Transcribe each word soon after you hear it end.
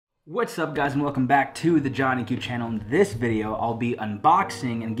What's up guys, and welcome back to the thejdq channel. In this video, I'll be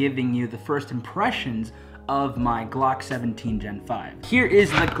unboxing and giving you the first impressions of my Glock 17 Gen 5. Here is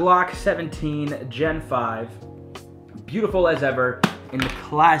the Glock 17 Gen 5, beautiful as ever, in the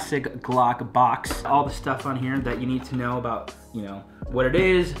classic Glock box. All the stuff on here that you need to know about, what it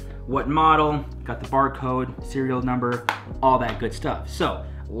is, what model, got the barcode, serial number, all that good stuff. So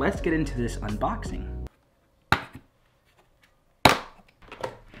let's get into this unboxing.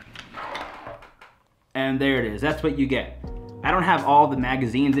 And there it is, that's what you get. I don't have all the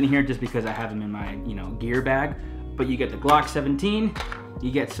magazines in here just because I have them in my, gear bag, but you get the Glock 17,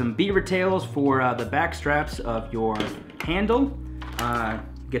 you get some beaver tails for the back straps of your handle,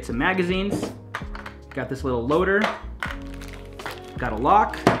 get some magazines, got this little loader, got a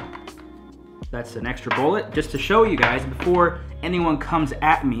lock, that's an extra bullet, just to show you guys before anyone comes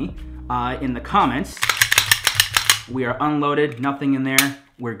at me in the comments. We are unloaded, nothing in there,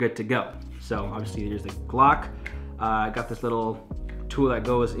 we're good to go. So obviously there's the Glock. Got this little tool that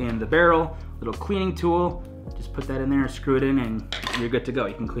goes in the barrel, little cleaning tool. Just put that in there, screw it in, and you're good to go.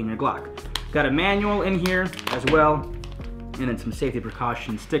 You can clean your Glock. Got a manual in here as well, and then some safety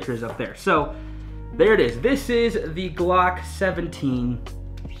precaution stickers up there. So there it is. This is the Glock 17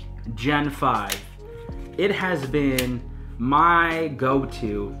 Gen 5. It has been my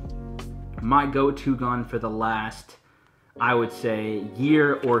go-to gun for the last, I would say,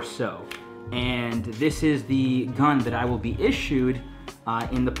 year or so. And this is the gun that I will be issued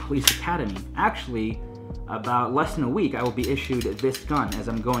in the police academy. Actually, about less than a week, I will be issued this gun as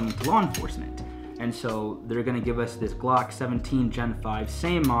I'm going into law enforcement. And so they're gonna give us this Glock 17 Gen 5,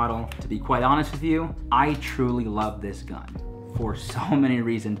 same model. To be quite honest with you, I truly love this gun for so many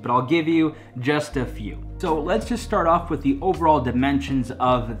reasons, but I'll give you just a few. So let's just start off with the overall dimensions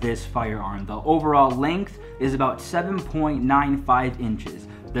of this firearm. The overall length is about 7.95 inches.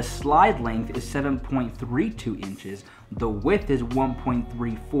 The slide length is 7.32 inches, the width is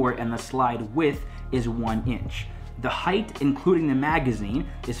 1.34, and the slide width is 1 inch. The height, including the magazine,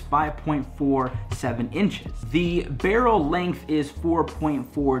 is 5.47 inches. The barrel length is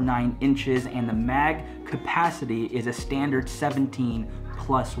 4.49 inches, and the mag capacity is a standard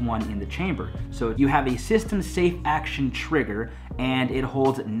 17+1 in the chamber. So you have a system safe action trigger, and it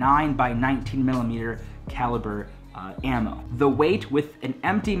holds 9x19mm caliber ammo. The weight with an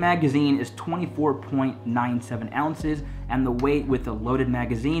empty magazine is 24.97 ounces, and the weight with a loaded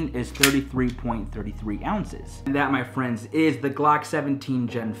magazine is 33.33 ounces. And that, my friends, is the Glock 17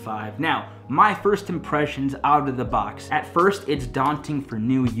 Gen 5. Now, my first impressions out of the box. At first, it's daunting for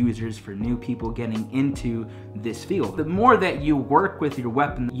new users, for new people getting into this field. The more that you work with your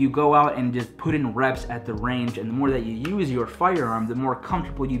weapon, you go out and just put in reps at the range, and the more that you use your firearm, the more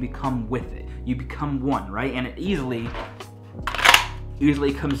comfortable you become with it. You become one, right? And it easily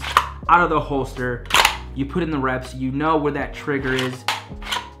comes out of the holster. You put in the reps, you know where that trigger is.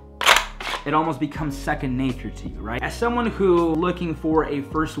 It almost becomes second nature to you, right? As someone who looking for a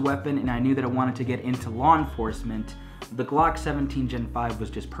first weapon, and I knew that I wanted to get into law enforcement, the Glock 17 Gen 5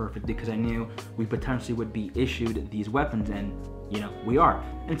 was just perfect because I knew we potentially would be issued these weapons, and we are.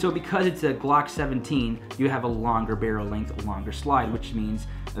 And so because it's a Glock 17, you have a longer barrel length, a longer slide, which means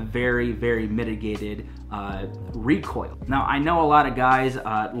a very, very mitigated recoil. Now, I know a lot of guys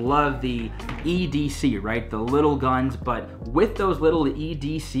love the EDC, right? The little guns, but with those little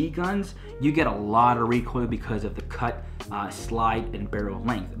EDC guns, you get a lot of recoil because of the cut, slide, and barrel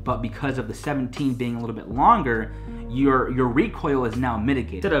length. But because of the 17 being a little bit longer, your recoil is now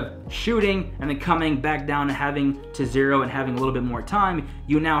mitigated. Instead of shooting and then coming back down and having to zero and having a little bit more time,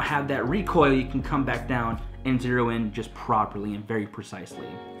 you now have that recoil. You can come back down and zero in just properly and very precisely.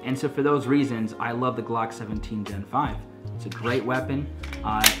 And so for those reasons, I love the Glock 17 Gen 5. It's a great weapon.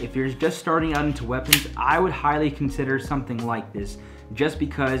 If you're just starting out into weapons, I would highly consider something like this, just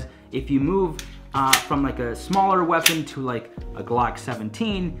because if you move from like a smaller weapon to like a Glock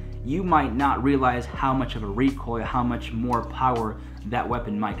 17, you might not realize how much of a recoil, how much more power that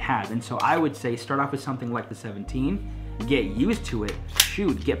weapon might have. And so I would say start off with something like the 17, get used to it,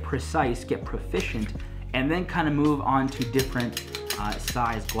 shoot, get precise, get proficient, and then kind of move on to different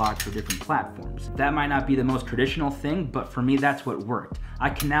size Glocks for different platforms. That might not be the most traditional thing, but for me, that's what worked.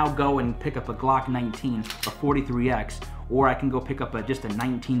 I can now go and pick up a Glock 19, a 43X, or I can go pick up just a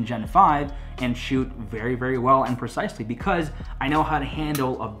 19 Gen 5 and shoot very, very well and precisely because I know how to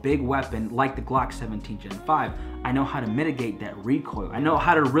handle a big weapon like the Glock 17 Gen 5. I know how to mitigate that recoil. I know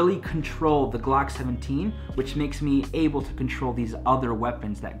how to really control the Glock 17, which makes me able to control these other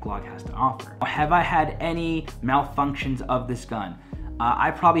weapons that Glock has to offer. Have I had any malfunctions of this gun?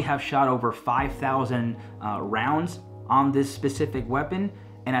 I probably have shot over 5,000 rounds on this specific weapon,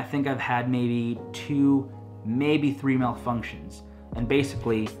 and I think I've had maybe 2, maybe 3 malfunctions. And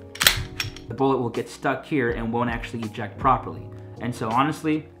basically, the bullet will get stuck here and won't actually eject properly. And so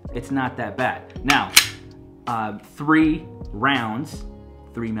honestly, it's not that bad. Now, 3 rounds,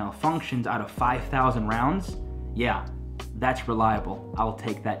 3 malfunctions out of 5,000 rounds, yeah, that's reliable. I'll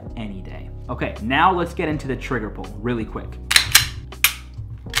take that any day. Okay, now let's get into the trigger pull really quick.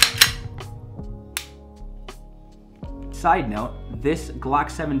 Side note, this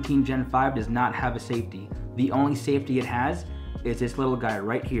Glock 17 Gen 5 does not have a safety. The only safety it has is this little guy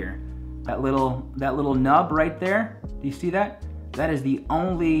right here. That little nub right there, do you see that? That is the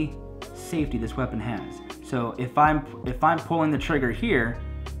only safety this weapon has. So if I'm pulling the trigger here,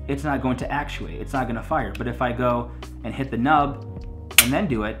 it's not going to actuate, it's not gonna fire. But if I go and hit the nub and then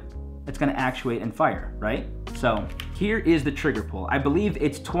do it, it's gonna actuate and fire, right? So here is the trigger pull. I believe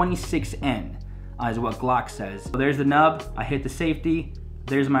it's 26N is what Glock says. So there's the nub, I hit the safety,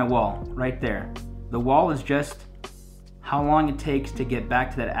 there's my wall right there. The wall is just how long it takes to get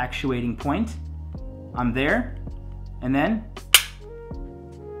back to that actuating point. I'm there, and then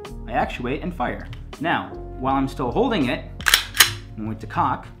I actuate and fire. Now, while I'm still holding it, I'm going to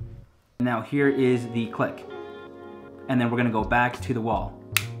cock. Now here is the click. And then we're gonna go back to the wall.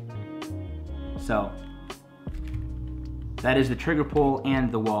 So, that is the trigger pull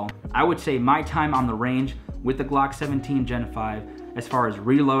and the wall. I would say my time on the range with the Glock 17 Gen 5, as far as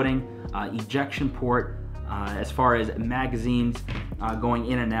reloading, ejection port, as far as magazines going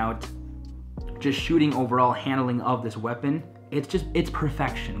in and out, just shooting overall handling of this weapon, it's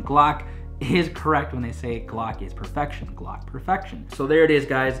perfection. Glock is correct when they say Glock is perfection. Glock perfection. So there it is,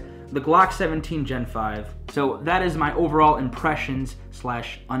 guys. The Glock 17 Gen 5. So that is my overall impressions /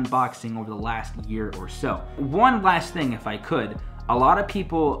 unboxing over the last year or so. One last thing, if I could. A lot of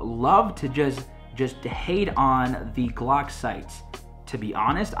people love to just hate on the Glock sights. To be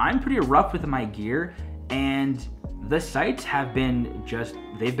honest, I'm pretty rough with my gear, and the sights have been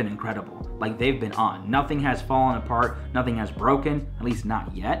they've been incredible. Like, they've been on. Nothing has fallen apart, nothing has broken, at least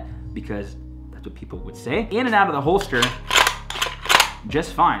not yet, because that's what people would say. In and out of the holster,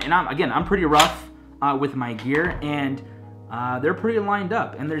 just fine. And I'm pretty rough with my gear, and they're pretty lined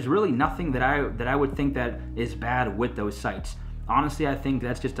up, and there's really nothing that I would think that is bad with those sights. Honestly, I think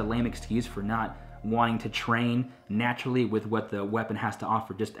that's just a lame excuse for not wanting to train naturally with what the weapon has to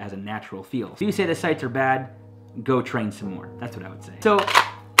offer, just as a natural feel. If you say the sights are bad, go train some more. That's what I would say. So,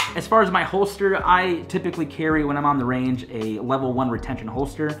 as far as my holster, I typically carry, when I'm on the range, a level 1 retention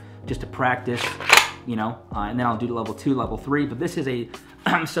holster, just to practice, you know, and then I'll do level 2, level 3, but this is a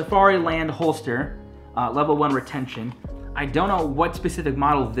Safari Land holster, level 1 retention. I don't know what specific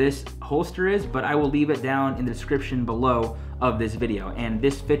model this holster is, but I will leave it down in the description below of this video. And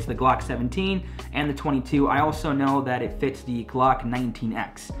this fits the Glock 17 and the 22. I also know that it fits the Glock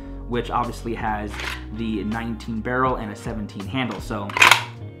 19X, which obviously has the 19 barrel and a 17 handle. So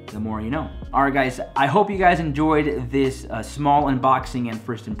the more you know. All right, guys, I hope you guys enjoyed this small unboxing and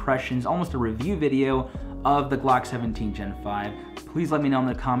first impressions, almost a review video of the Glock 17 Gen 5. Please let me know in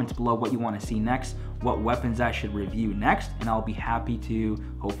the comments below what you want to see next, what weapons I should review next, and I'll be happy to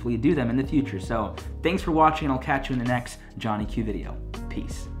hopefully do them in the future. So thanks for watching, and I'll catch you in the next Johnny Q video.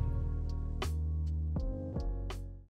 Peace.